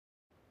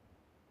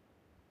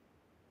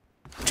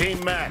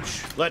Team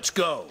match. Let's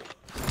go.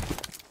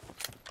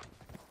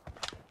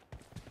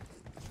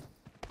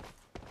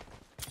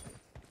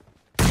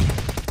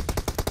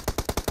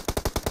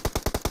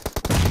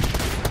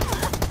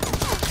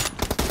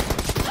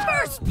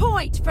 First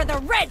point for the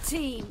red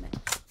team.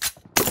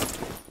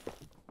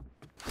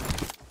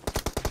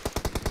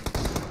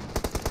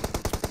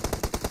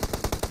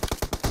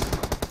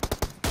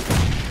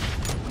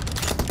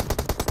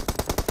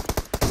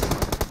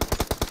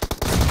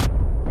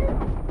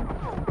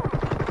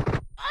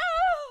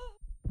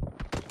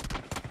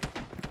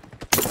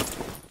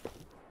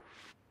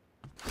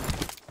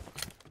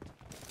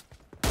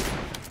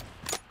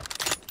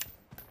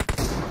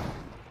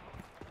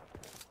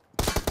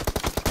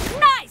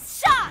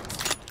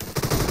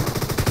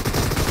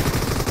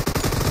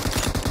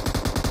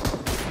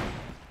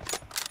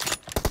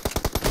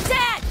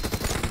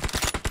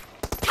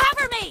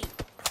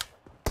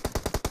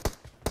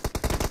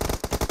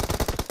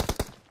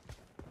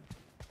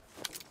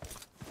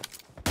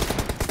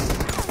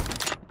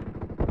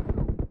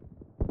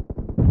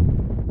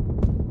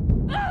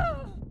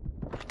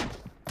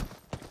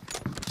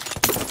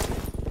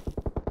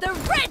 The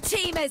red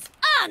team is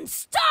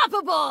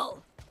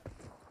unstoppable!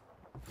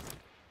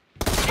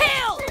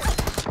 Kill!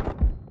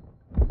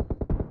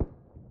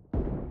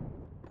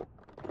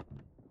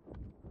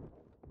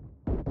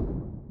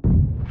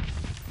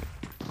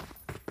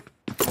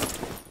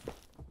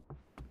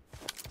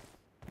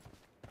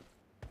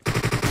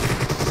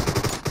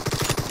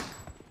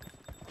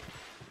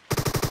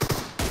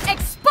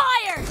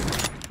 Expired!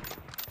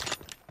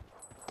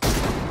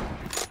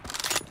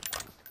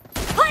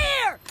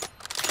 Clear!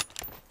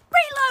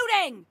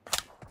 Reloading!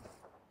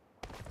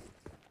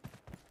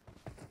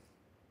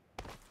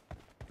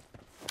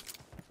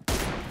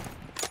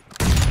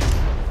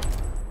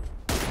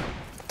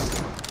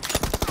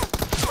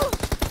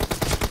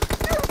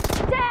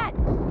 Dead!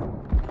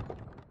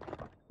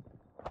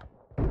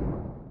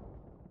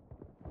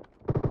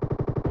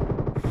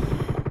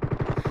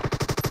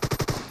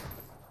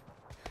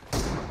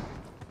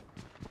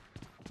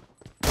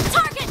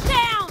 Target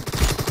down!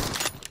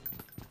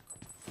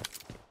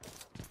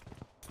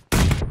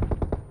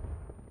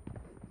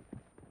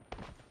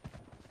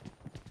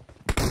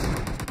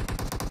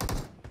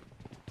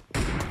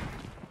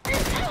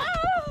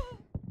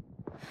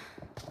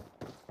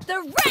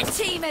 The red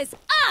team is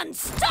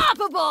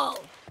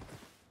unstoppable!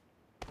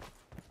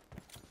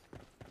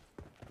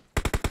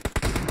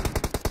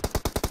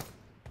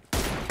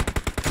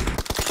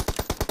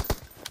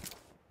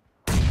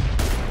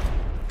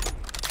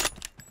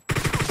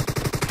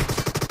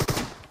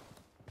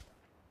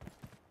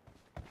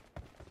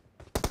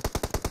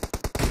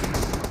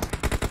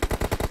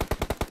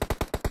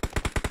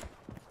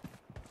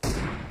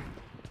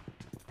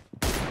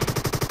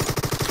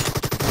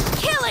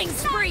 Killing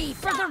spree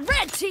for the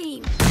red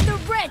team! The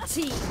red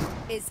team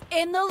is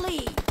in the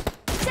lead.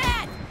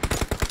 Dead!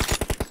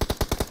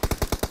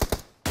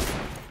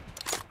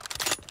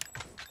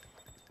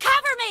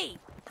 Cover me!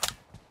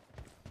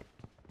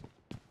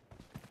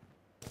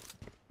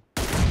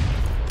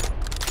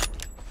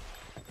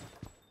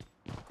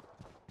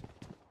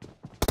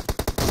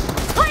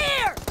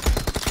 Clear!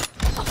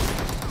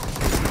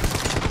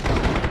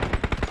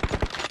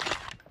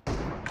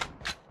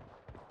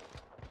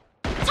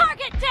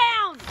 Target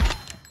down!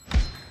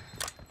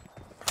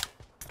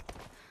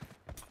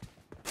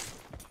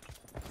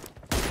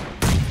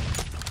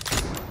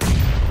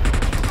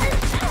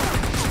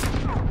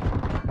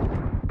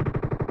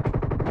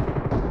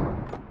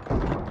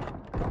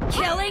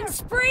 Killing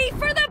spree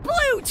for the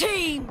blue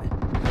team!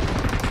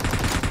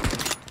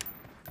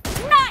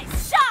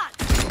 Nice shot!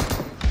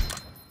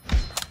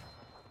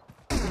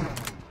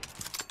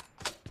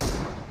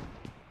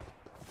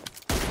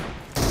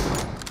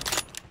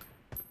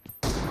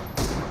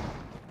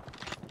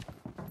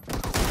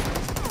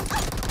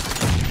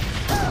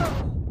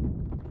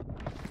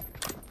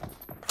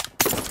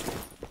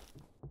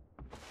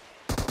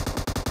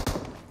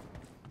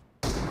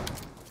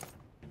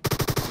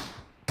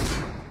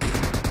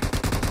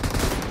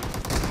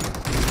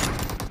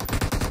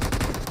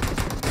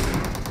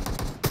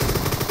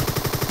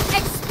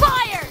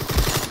 Expired!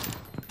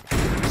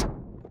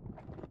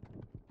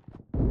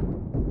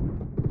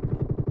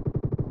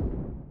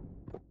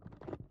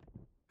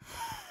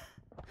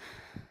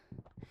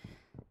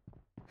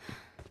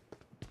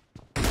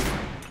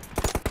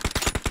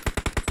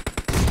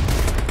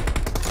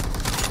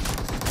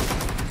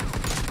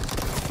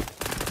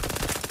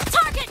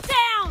 Target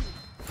down!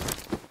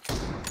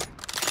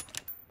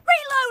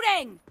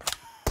 Reloading!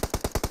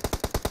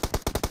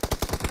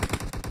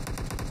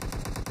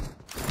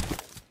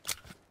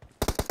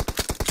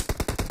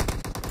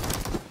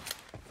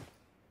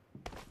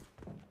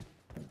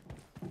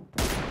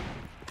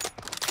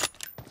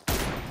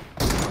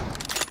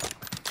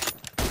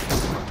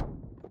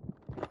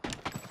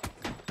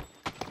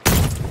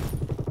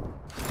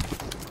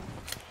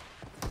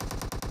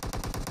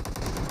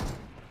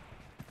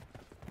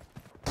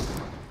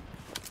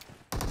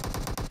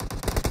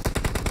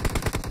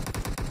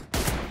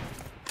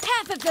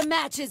 Half of the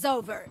match is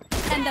over.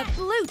 And the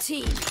blue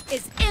team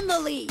is in the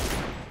lead.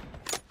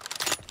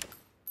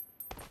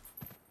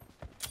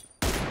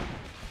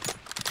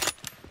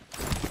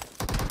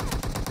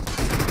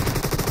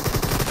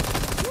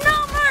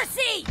 No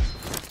mercy!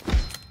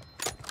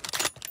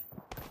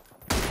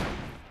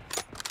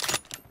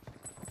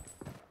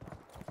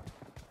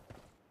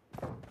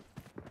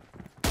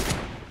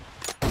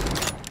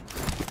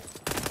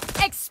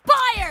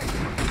 Expired!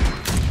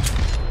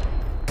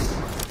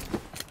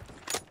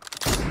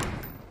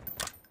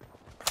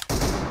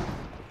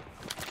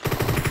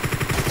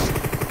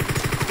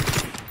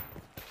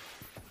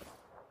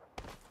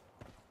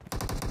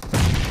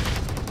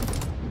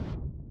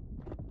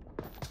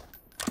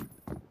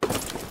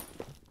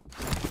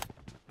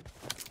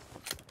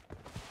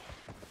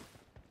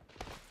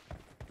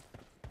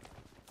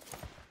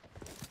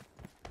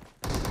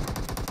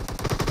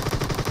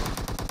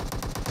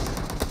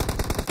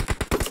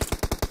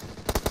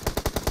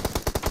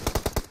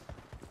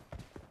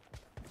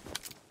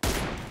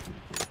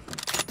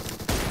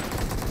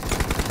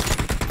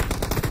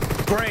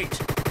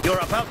 Great! You're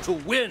about to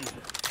win!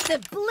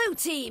 The blue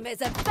team is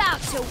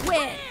about to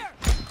win!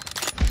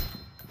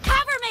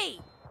 Cover me!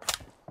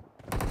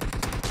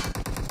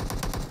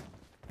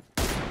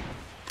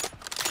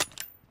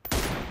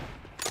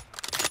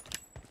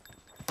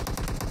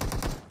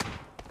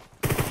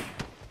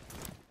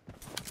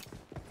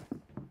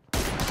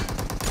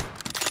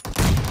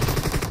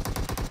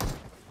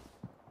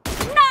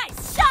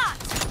 Nice shot!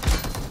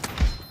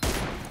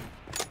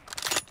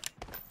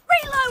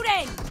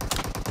 Reloading!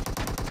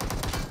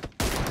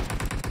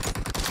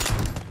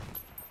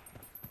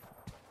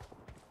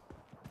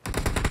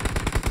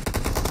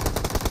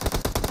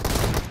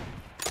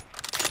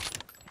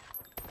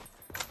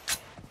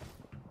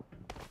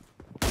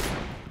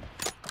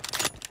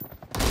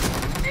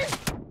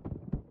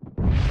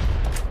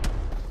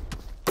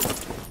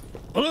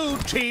 Blue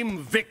team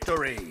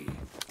victory!